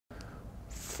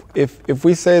if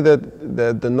we say that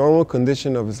the normal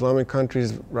condition of Islamic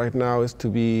countries right now is to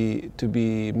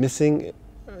be missing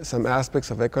some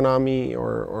aspects of economy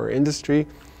or industry,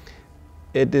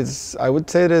 it is, I would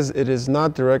say it is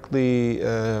not directly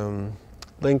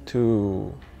linked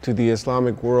to the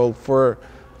Islamic world.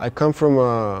 I come from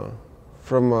a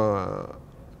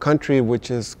country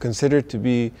which is considered to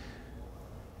be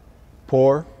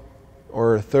poor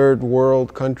or a third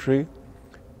world country,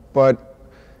 but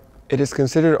it is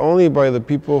considered only by the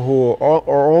people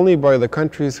or only by the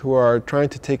countries who are trying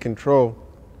to take control.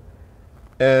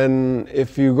 And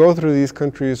if you go through these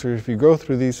countries or if you go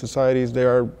through these societies, they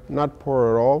are not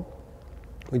poor at all.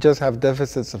 We just have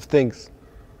deficits of things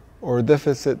or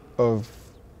deficit of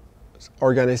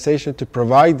organization to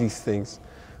provide these things.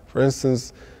 For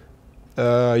instance,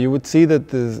 you would see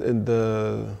that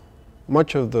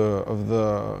much of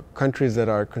the countries that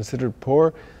are considered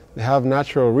poor, they have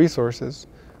natural resources.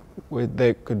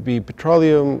 They could be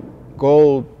petroleum,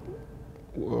 gold,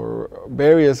 or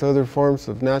various other forms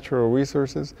of natural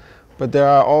resources, but they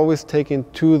are always taken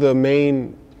to the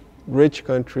main rich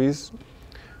countries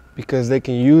because they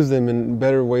can use them in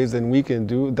better ways than we can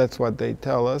do. That's what they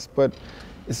tell us, but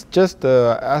it's just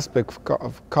an aspect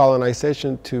of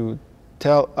colonization to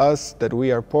tell us that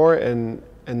we are poor and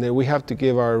that we have to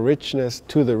give our richness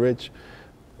to the rich.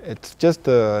 It's just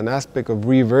an aspect of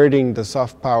reverting the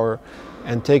soft power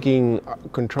and taking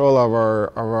control of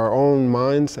our own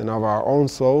minds and of our own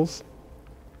souls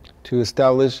to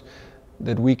establish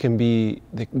that we can be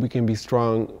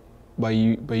strong by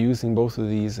using both of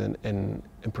these and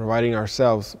providing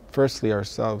ourselves, firstly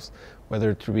ourselves,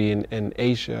 whether it be in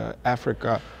Asia,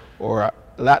 Africa, or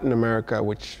Latin America,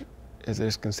 which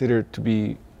is considered to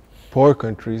be poor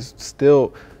countries.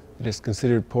 Still, it is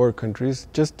considered poor countries,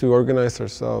 just to organize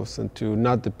ourselves and to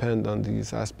not depend on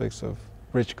these aspects of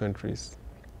rich countries.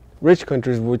 Rich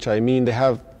countries, which I mean, they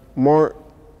have more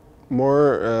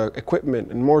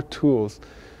equipment and more tools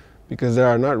because they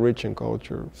are not rich in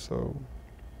culture. So,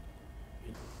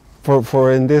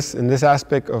 for in this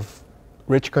aspect of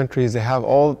rich countries, they have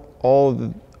all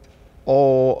the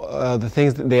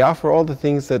things that they offer, all the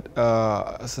things that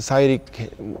society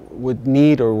would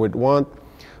need or would want,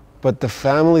 but the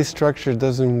family structure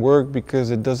doesn't work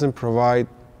because it doesn't provide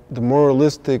the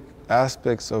moralistic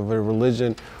aspects of a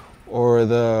religion or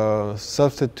the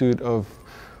substitute of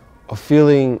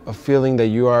feeling that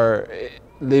you are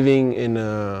living in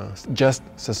a just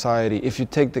society. If you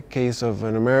take the case of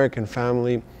an American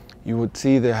family, you would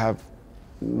see they have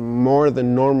more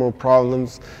than normal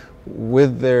problems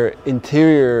with their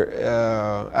interior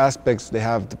aspects. They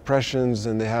have depressions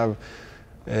and they have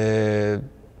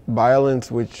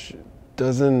violence, which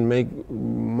doesn't make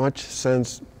much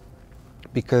sense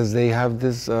because they have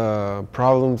these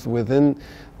problems within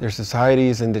their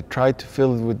societies and they try to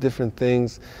fill it with different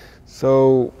things.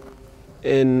 So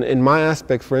in my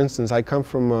aspect, for instance, I come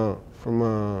from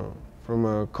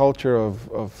a culture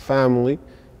of family,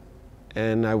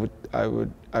 and I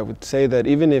would say that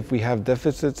even if we have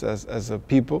deficits as a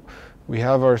people, we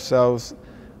have ourselves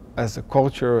as a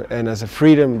culture and as a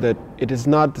freedom that it is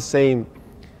not the same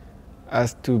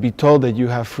as to be told that you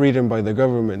have freedom by the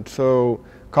government. So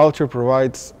culture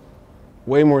provides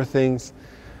way more things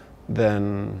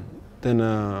than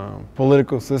a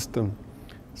political system.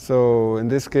 So in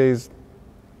this case,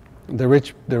 the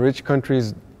rich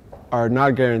countries are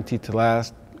not guaranteed to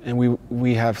last, and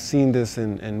we have seen this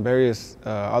in various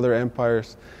other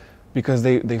empires because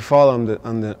they fall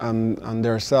on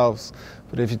themselves.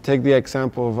 But if you take the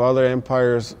example of other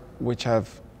empires which have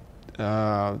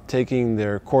taking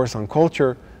their course on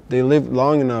culture, they live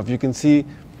long enough. You can see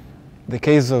the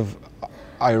case of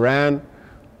Iran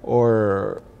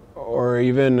or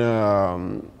even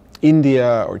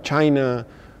India or China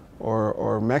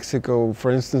or Mexico,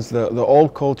 for instance. The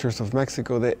old cultures of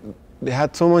Mexico, they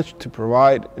had so much to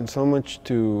provide and so much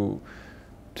to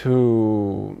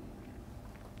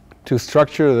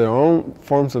structure their own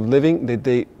forms of living that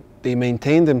they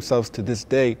maintain themselves to this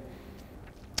day.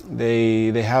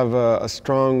 They have a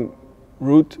strong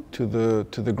root to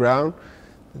the ground.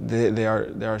 They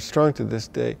are strong to this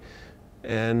day.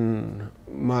 And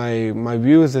my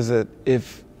view is that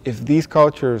if these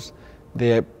cultures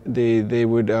they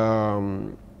would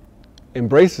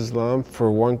embrace Islam,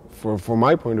 for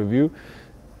my point of view,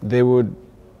 they would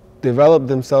develop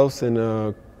themselves in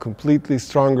a completely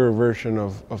stronger version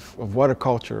of what a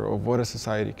culture, of what a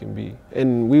society can be.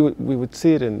 And we would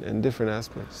see it in different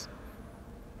aspects.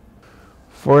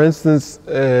 For instance,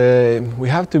 we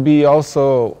have to be on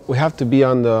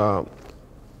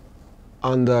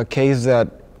the case that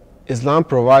Islam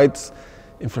provides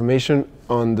information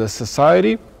on the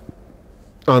society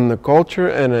on the culture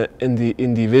and in the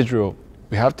individual.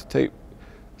 We have to take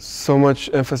so much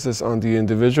emphasis on the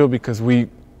individual, because we,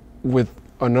 with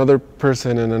another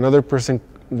person and another person,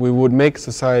 we would make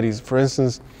societies. For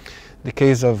instance, the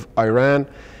case of Iran,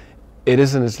 it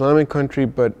is an Islamic country,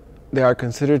 but they are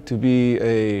considered to be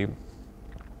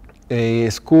a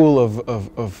school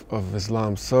of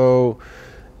Islam. So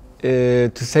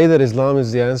to say that Islam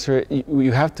is the answer,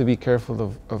 you have to be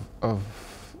careful of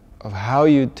how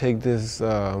you take this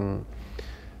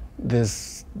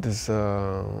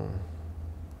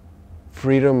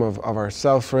freedom of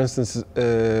ourselves. For instance,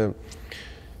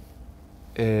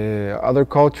 other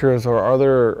cultures or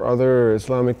other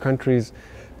Islamic countries,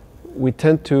 we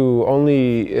tend to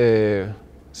only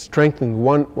strengthen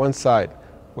one side,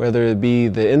 whether it be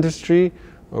the industry,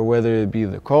 or whether it be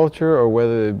the culture, or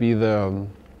whether it be the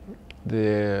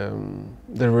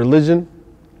religion.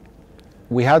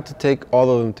 We have to take all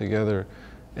of them together,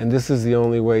 and this is the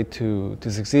only way to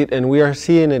succeed. And we are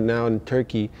seeing it now in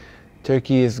Turkey.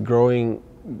 Turkey is growing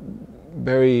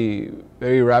very,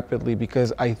 very rapidly,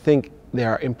 because I think they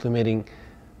are implementing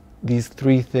these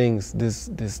three things: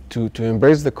 to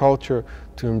embrace the culture,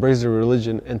 to embrace the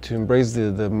religion, and to embrace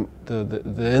the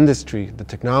industry, the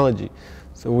technology.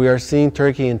 So we are seeing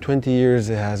Turkey in 20 years.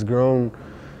 It has grown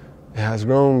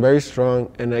very strong,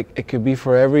 and it could be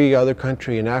for every other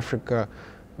country in Africa,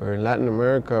 or in Latin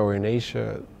America, or in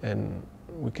Asia, and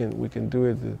we can do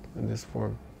it in this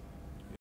form.